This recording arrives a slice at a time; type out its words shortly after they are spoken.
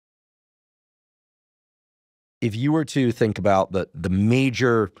If you were to think about the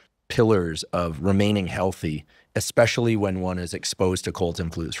major pillars of remaining healthy, especially when one is exposed to colds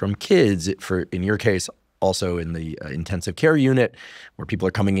and flus, from kids, in your case, also in the intensive care unit, where people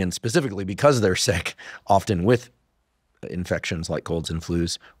are coming in specifically because they're sick, often with infections like colds and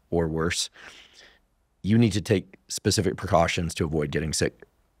flus or worse, you need to take specific precautions to avoid getting sick.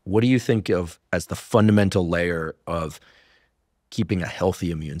 What do you think of as the fundamental layer of keeping a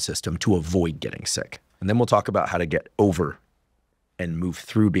healthy immune system to avoid getting sick? And then we'll talk about how to get over and move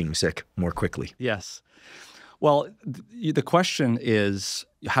through being sick more quickly. Yes. Well, the question is,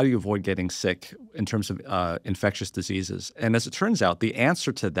 how do you avoid getting sick in terms of infectious diseases? And as it turns out, the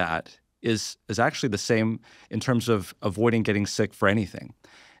answer to that is actually the same in terms of avoiding getting sick for anything.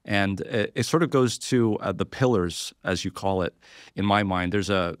 And it sort of goes to the pillars, as you call it, in my mind.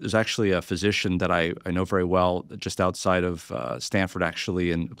 There's actually a physician that I know very well just outside of Stanford, actually,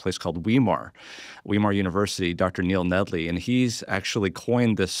 in a place called Weimar University, Dr. Neil Nedley. And he's actually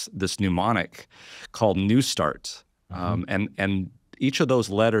coined this mnemonic called NEWSTART. And each of those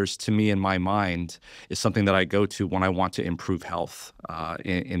letters, to me, in my mind, is something that I go to when I want to improve health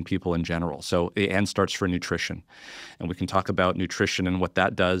in people in general. So the N starts for nutrition. And we can talk about nutrition and what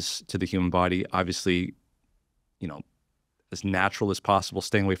that does to the human body. Obviously, as natural as possible,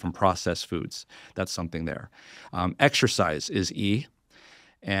 staying away from processed foods. That's something there. Exercise is E.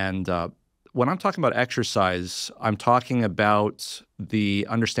 And when I'm talking about exercise, I'm talking about the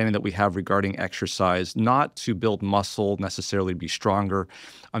understanding that we have regarding exercise, not to build muscle, necessarily be stronger.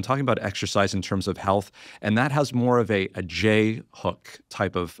 I'm talking about exercise in terms of health, and that has more of a J-hook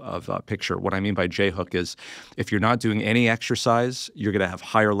type of picture. What I mean by J-hook is if you're not doing any exercise, you're going to have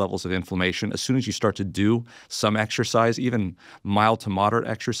higher levels of inflammation. As soon as you start to do some exercise, even mild to moderate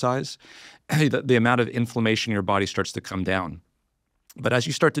exercise, the amount of inflammation in your body starts to come down. But as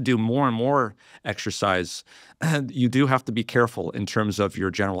you start to do more and more exercise, you do have to be careful in terms of your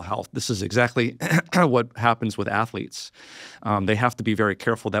general health. This is exactly what happens with athletes. They have to be very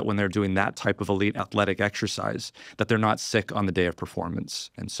careful that when they're doing that type of elite athletic exercise, that they're not sick on the day of performance.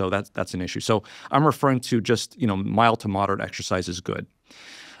 And so that's an issue. So I'm referring to just, mild to moderate exercise is good.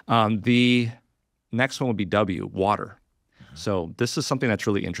 The next one would be W, water. So this is something that's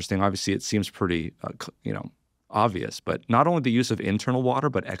really interesting. Obviously, it seems pretty, obvious, but not only the use of internal water,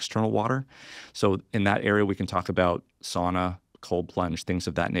 but external water. So in that area, we can talk about sauna, cold plunge, things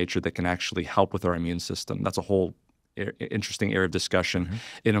of that nature that can actually help with our immune system. That's a whole interesting area of discussion.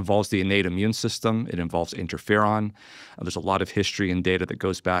 It involves the innate immune system. It involves interferon. There's a lot of history and data that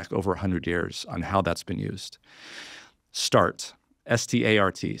goes back over 100 years on how that's been used. START,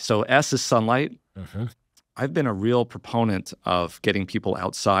 S-T-A-R-T. So S is sunlight. I've been a real proponent of getting people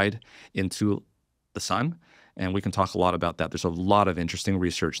outside into the sun. And we can talk a lot about that. There's a lot of interesting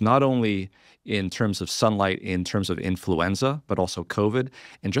research, not only in terms of sunlight, in terms of influenza, but also COVID,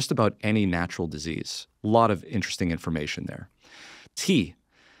 and just about any natural disease. A lot of interesting information there. T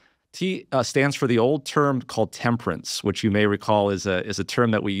stands for the old term called temperance, which you may recall is a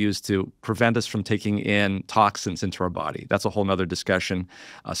term that we use to prevent us from taking in toxins into our body. That's a whole nother discussion.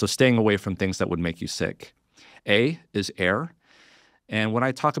 So staying away from things that would make you sick. A is air. And when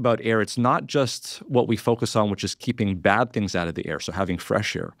I talk about air, it's not just what we focus on, which is keeping bad things out of the air, so having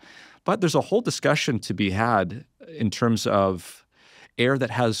fresh air. But there's a whole discussion to be had in terms of air that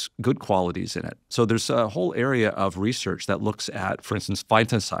has good qualities in it. So there's a whole area of research that looks at, for instance,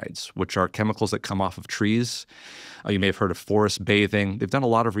 phytoncides, which are chemicals that come off of trees. You may have heard of forest bathing. They've done a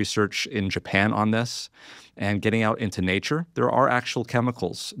lot of research in Japan on this. And getting out into nature, there are actual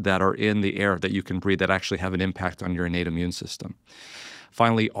chemicals that are in the air that you can breathe that actually have an impact on your innate immune system.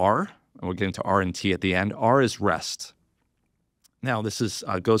 Finally, R, and we'll get into R and T at the end. R is rest. Now, this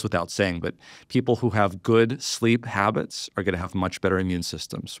goes without saying, but people who have good sleep habits are going to have much better immune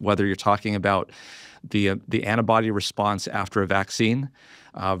systems. Whether you're talking about the antibody response after a vaccine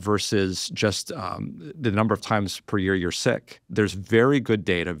versus just the number of times per year you're sick, there's very good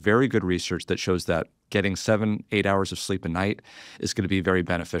data, very good research that shows that getting 7-8 hours of sleep a night is going to be very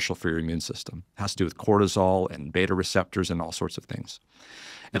beneficial for your immune system. It has to do with cortisol and beta receptors and all sorts of things.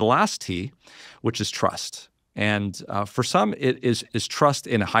 And the last T, which is trust. And for some, it is trust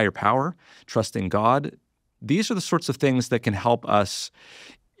in a higher power, trust in God. These are the sorts of things that can help us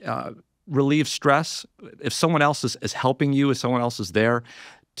relieve stress. If someone else is helping you, if someone else is there.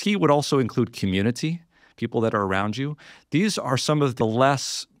 T would also include community, people that are around you. These are some of the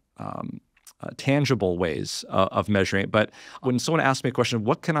less tangible ways of measuring it. But when someone asks me a question,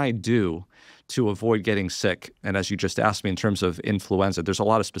 what can I do to avoid getting sick? And as you just asked me in terms of influenza, there's a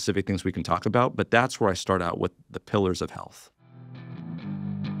lot of specific things we can talk about, but that's where I start out with the pillars of health.